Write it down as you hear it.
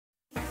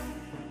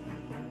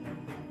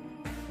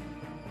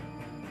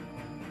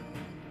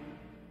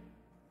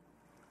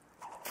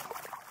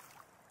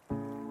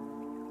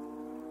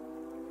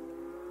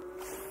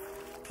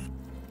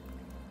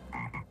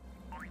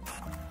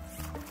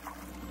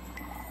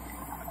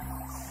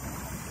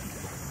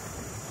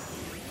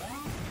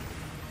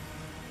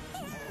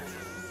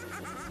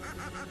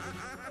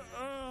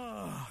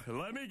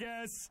Let me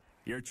guess.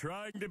 You're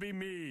trying to be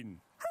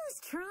mean. Who's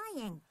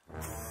trying?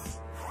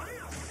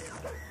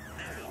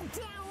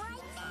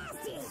 Downright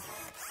nasty!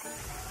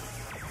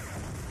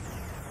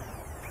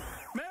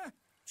 Meh.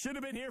 Should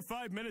have been here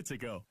 5 minutes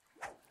ago.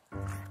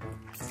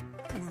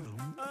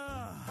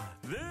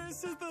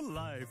 This is the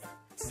life.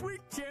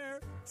 Sweet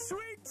chair,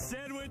 sweet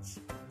sandwich,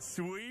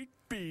 sweet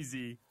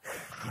Beezy.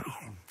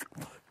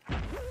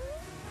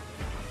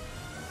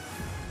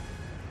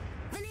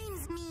 The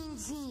name's Mean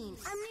Gene.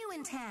 I'm new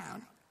in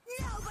town.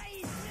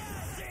 Nobody's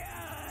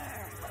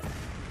nastier!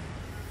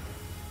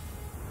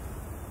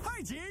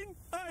 Hi, Gene.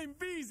 I'm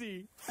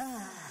Beezy.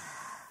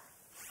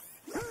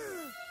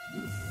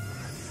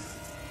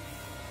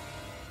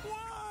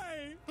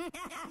 Why?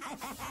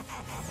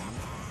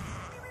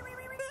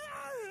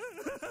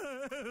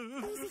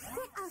 Beezy,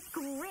 quit a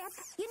grip.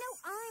 You know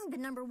I'm the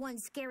 #1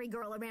 scary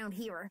girl around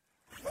here.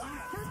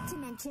 Not to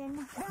mention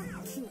the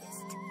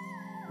cutest.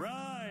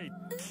 Right.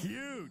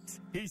 Cute.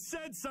 He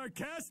said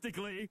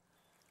sarcastically.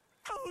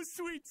 Oh,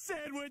 sweet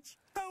sandwich,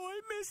 how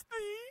I miss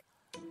thee.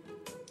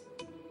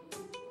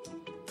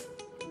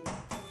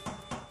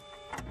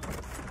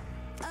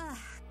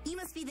 You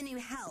must be the new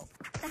help.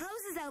 The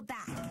house is out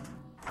back.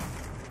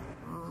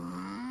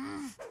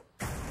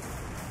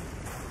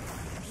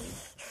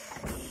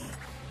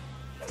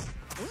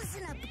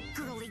 Listen up,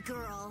 girly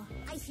girl.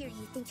 I hear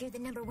you think you're the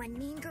 #1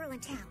 mean girl in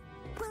town.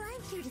 Well,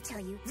 I'm here to tell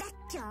you that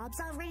job's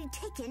already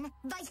taken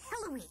by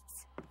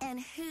Heloise. And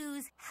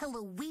who's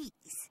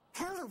Heloise?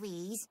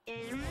 Heloise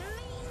is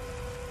mean.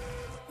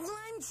 Well,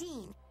 I'm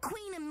Jean,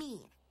 queen of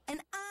mean.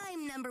 And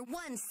I'm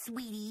 #1,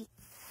 sweetie.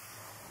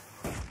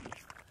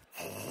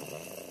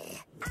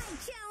 I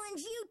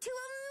challenge you to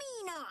a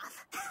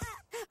mean-off.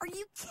 Are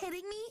you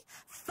kidding me?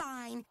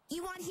 Fine.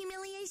 You want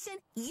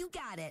humiliation? You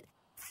got it.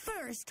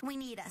 First, we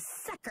need a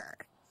sucker.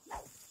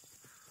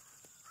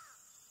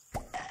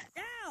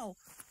 Ow!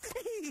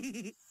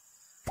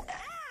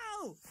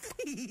 Ow!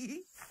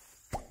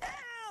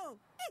 Ow!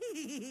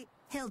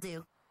 He'll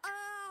do.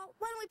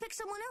 Why don't we pick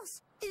someone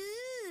else?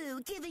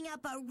 Ooh, giving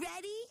up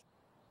already?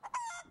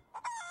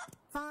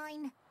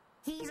 Fine.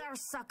 He's our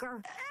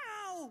sucker.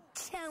 Ow!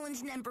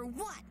 Challenge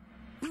 #1.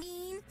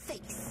 Mean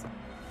face.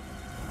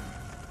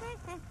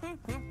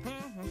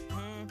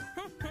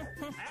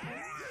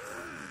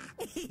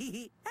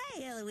 Hey,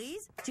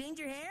 Heloise. Change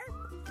your hair?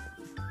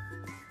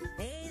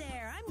 Hey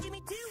there, I'm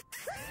Jimmy too.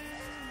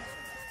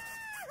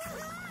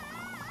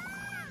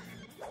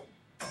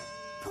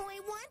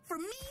 Point 1 for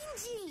Mean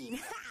Gene.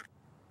 Ha!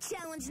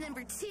 Challenge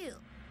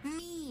 #2.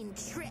 Mean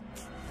trick.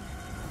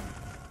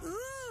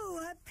 Ooh,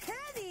 a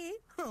penny.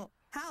 Oh,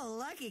 how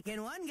lucky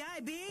can one guy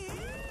be?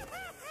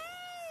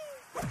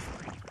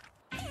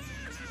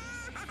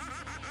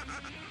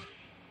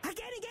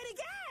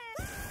 Again!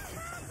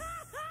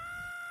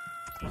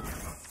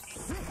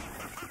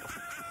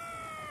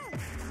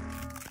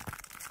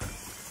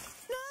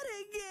 Not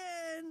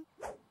again!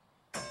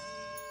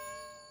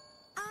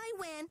 I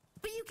win,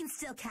 but you can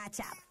still catch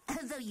up,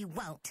 though you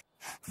won't.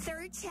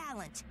 Third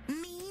challenge,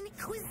 mean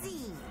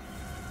cuisine.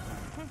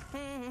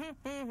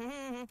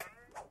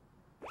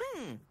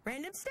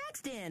 Random snack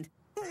stand.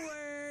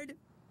 Word.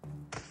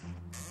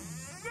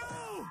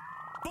 No!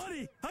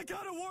 Buddy, I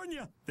gotta warn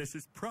you. This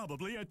is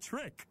probably a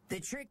trick. The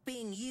trick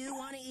being you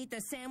want to eat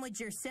the sandwich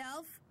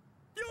yourself?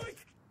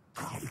 Yoink!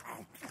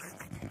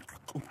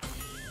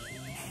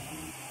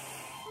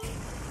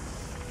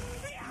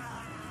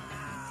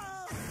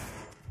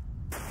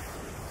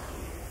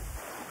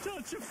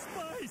 Touch of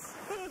spice.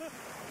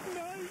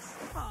 Nice.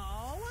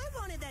 Oh, I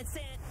wanted that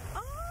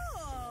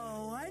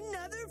Oh,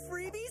 another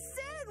freebie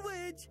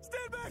sandwich.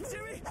 Stand back,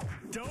 Jimmy.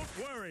 Don't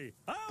worry.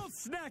 I'll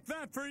snack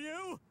that for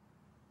you.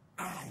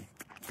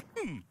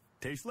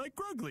 Tastes like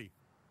Grugly.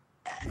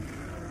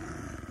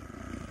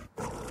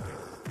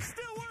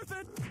 Still worth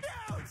it.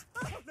 Ouch!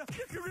 Oh, no,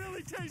 you can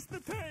really taste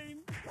the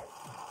pain.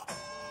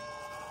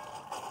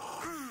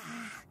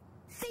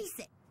 Face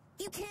it,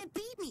 you can't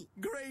beat me.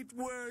 Great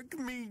work,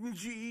 Mean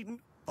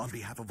Gene. On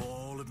behalf of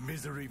all of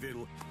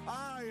Miseryville,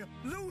 I,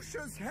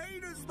 Lucius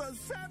Haynes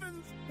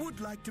VII, would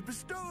like to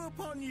bestow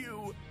upon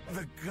you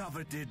the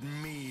coveted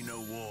Mean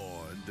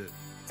Award.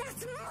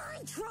 That's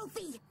my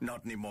trophy!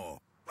 Not anymore.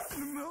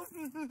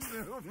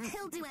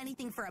 He'll do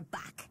anything for a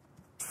buck.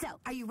 So,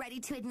 are you ready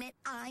to admit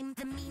I'm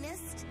the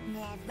meanest?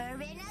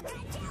 Never in a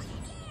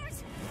gajillion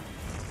years!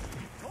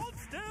 Hold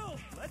still.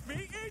 Let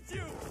me eat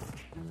you.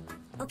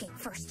 Okay,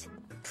 first,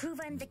 prove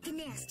I'm the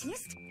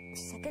nastiest.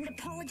 Second,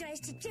 apologize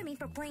to Jimmy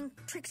for playing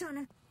tricks on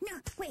him.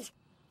 No, wait.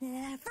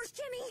 First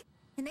Jimmy,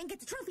 and then get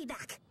the trophy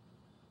back.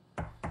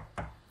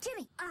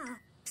 Jimmy,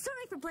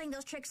 sorry for playing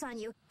those tricks on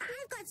you.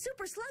 I've got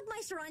Super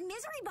Slugmeister on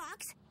Misery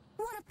Box.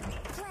 Wanna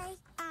play?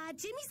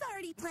 Jimmy's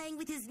already playing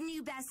with his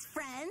new best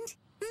friend,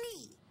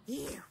 me.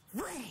 You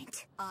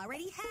wouldn't.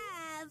 Already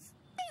have.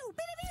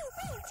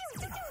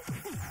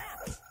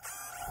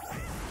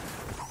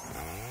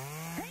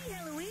 Hey,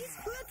 Heloise,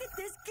 look at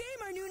this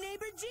game our new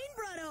neighbor Jean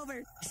brought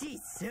over.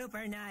 She's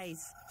super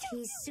nice.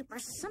 She's super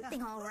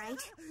something, all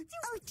right.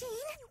 Oh,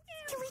 Jean,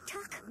 can we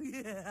talk?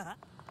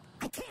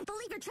 I can't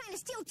believe you're trying to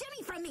steal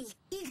Jimmy from me.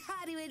 You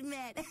gotta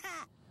admit,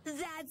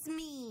 that's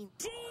mean.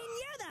 Jean,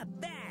 you're the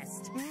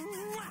best.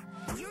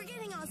 Mwah! You're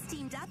getting all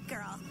steamed up,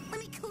 girl. Let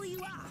me cool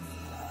you off.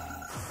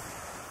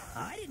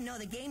 I didn't know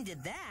the game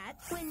did that.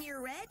 When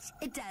you're rich,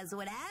 it does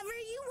whatever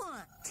you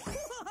want.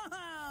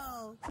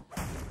 Whoa!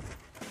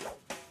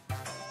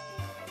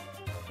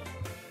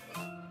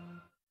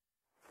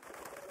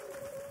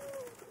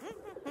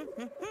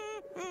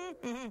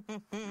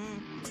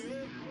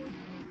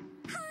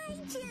 Hi,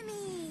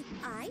 Jimmy.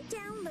 I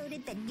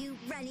downloaded the new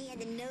Runny and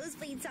the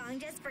Nosebleed song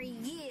just for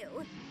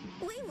you.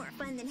 Way more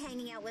fun than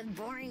hanging out with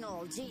boring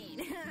old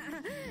Gene.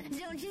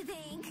 Don't you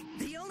think?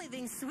 The only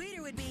thing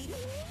sweeter would be...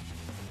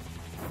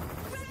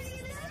 Runny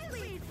and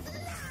Nosebleed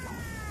live!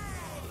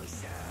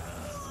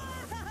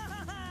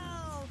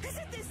 Whoa!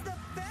 Isn't this the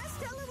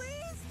best,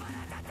 Heloise?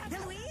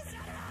 Heloise?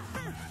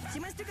 Huh, she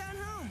must have gone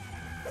home.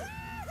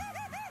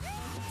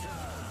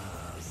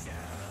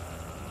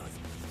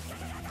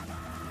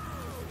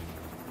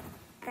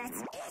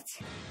 That's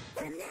it.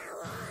 From now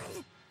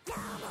on, no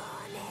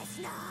more Miss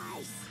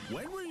Nice.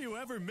 When were you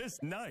ever Miss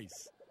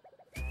Nice?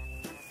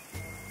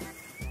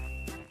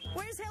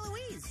 Where's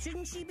Heloise?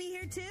 Shouldn't she be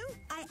here too?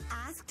 I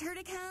asked her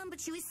to come, but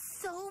she was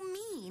so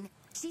mean.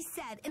 She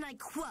said, and I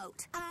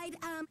quote, I'd,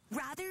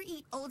 rather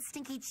eat old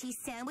stinky cheese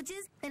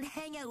sandwiches than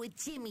hang out with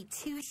Jimmy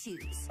Two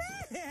Shoes.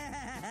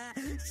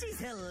 She's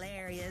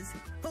hilarious.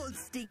 Old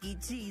stinky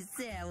cheese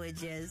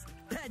sandwiches.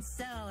 That's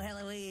so,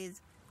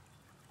 Heloise.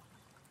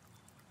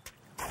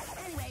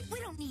 Anyway, we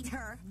don't need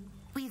her.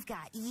 We've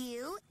got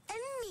you and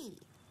me.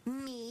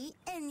 Me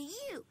and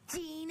you.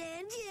 Gene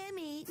and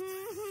Jimmy.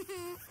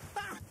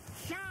 Ah,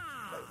 yeah.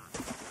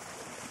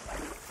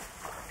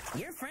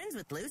 You're friends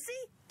with Lucy?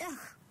 Ugh,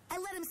 I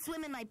let him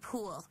swim in my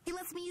pool. He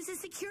lets me use his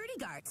security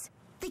guards.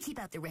 They keep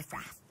out the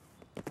riffraff.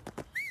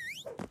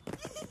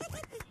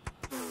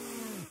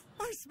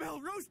 I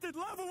smell roasted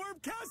lava worm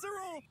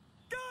casserole!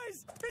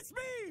 Guys, it's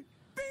me,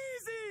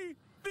 Beezy,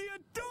 the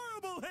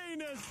adorable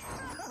Heinous!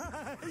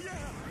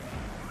 Yeah!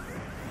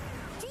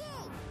 Gee,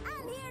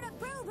 I'm here to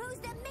prove who's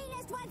the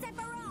meanest once and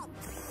for all.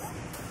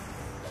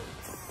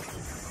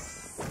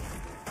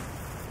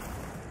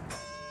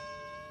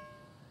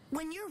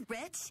 When you're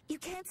rich, you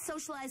can't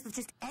socialize with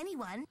just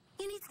anyone.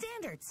 You need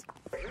standards.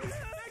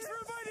 Thanks for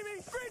inviting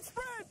me! Great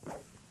spread!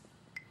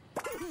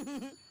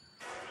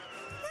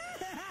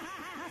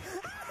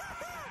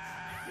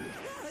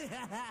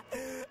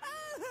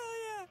 Oh,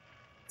 yeah.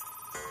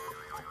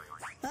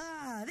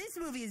 Ah, this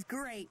movie is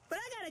great, but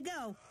I gotta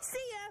go.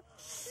 See ya!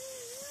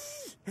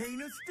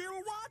 Hana's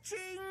still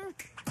watching.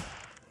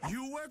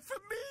 You work for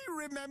me,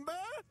 remember?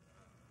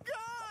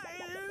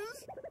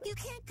 Guys! You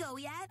can't go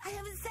yet. I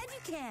haven't said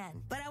you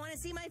can. But I want to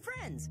see my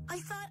friends. I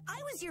thought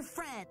I was your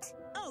friend.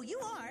 Oh, you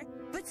are?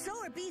 But so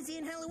are Beezy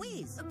and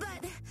Heloise.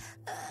 But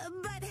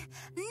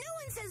no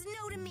one says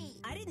no to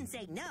me. I didn't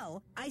say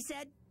no. I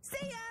said,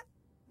 see ya!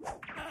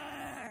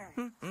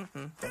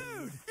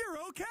 Dude, you're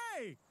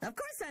okay! Of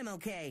course I'm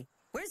okay.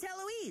 Where's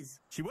Heloise?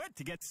 She went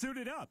to get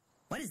suited up.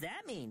 What does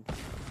that mean?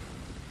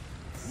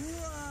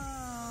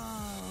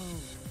 Whoa!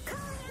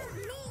 Calling out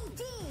me,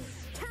 Gene.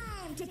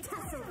 Time to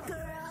tussle,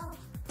 girl.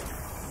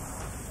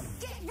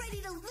 Get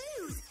ready to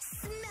lose,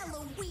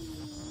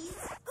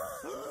 Shmeloise.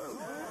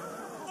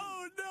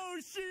 Oh, no,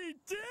 she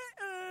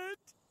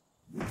didn't!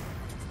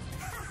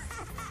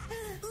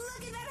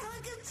 Look at that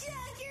hunk of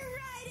junk you're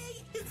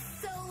riding. It's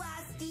so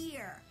last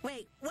year.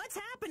 Wait, what's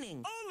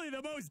happening? Only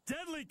the most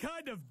deadly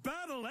kind of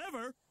battle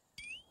ever.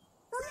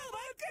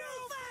 Robot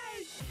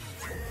Fight!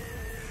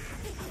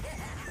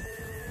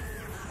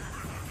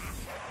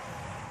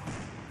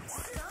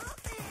 Stop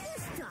it.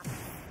 Stop.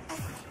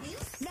 You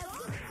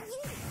stop.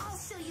 I'll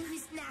show you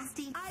who's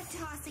nasty. I'm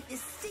tossing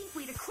this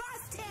stinkweed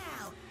across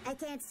town. I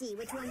can't see.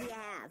 Which one do you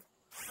have?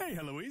 Hey,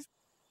 Heloise.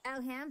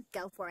 Oh, him?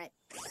 Go for it.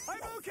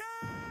 I'm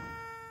okay!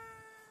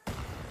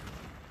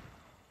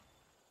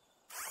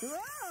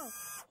 Whoa!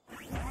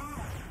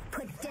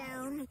 Put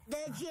down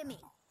the Jimmy.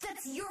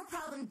 That's your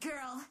problem,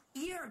 girl.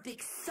 You're a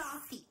big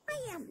softie.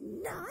 I am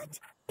not.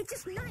 It's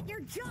just not your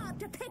job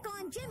to pick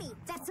on Jimmy.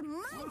 That's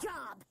my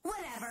job.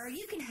 Whatever,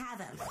 you can have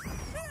him.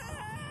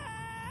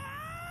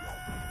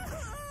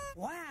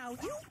 Wow,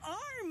 you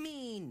are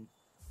mean.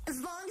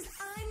 As long as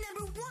I'm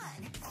number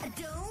one, I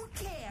don't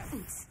care.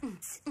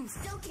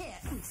 Don't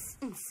care.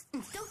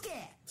 Don't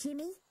care.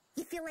 Jimmy,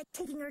 you feel like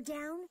taking her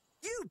down?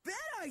 You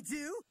bet I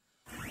do.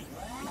 Hey,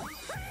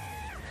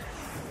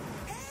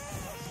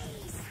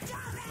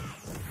 stop it!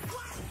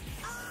 What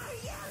are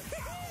you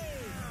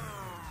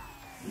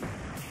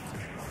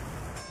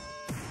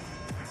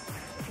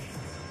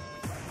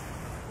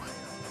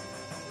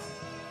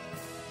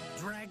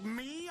Drag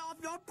me off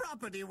your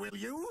property, will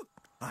you?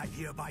 I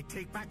hereby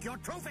take back your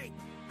trophy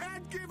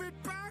and give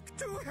it back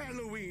to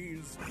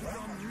Heloise,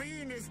 the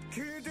meanest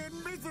kid in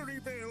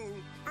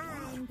Miseryville.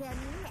 I'm the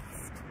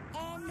next.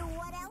 And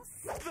what else?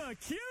 The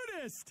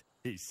cutest!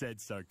 He said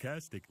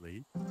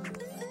sarcastically.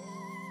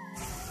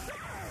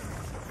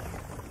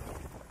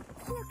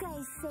 You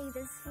guys say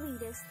the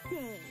sweetest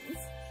things.